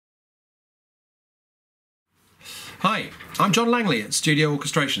Hi, I'm John Langley at Studio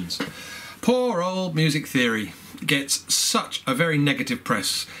Orchestrations. Poor old music theory gets such a very negative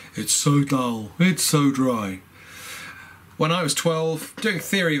press. It's so dull, it's so dry. When I was 12, doing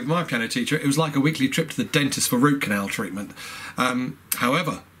theory with my piano teacher, it was like a weekly trip to the dentist for root canal treatment.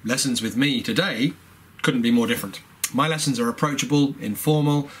 However, lessons with me today couldn't be more different. My lessons are approachable,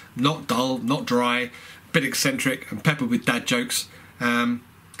 informal, not dull, not dry, a bit eccentric and peppered with dad jokes, and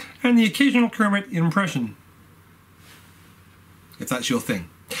the occasional Kermit impression, if that's your thing.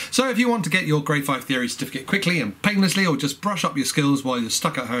 So if you want to get your Grade 5 Theory certificate quickly and painlessly, or just brush up your skills while you're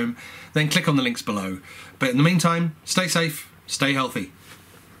stuck at home, then click on the links below. But in the meantime, stay safe, stay healthy.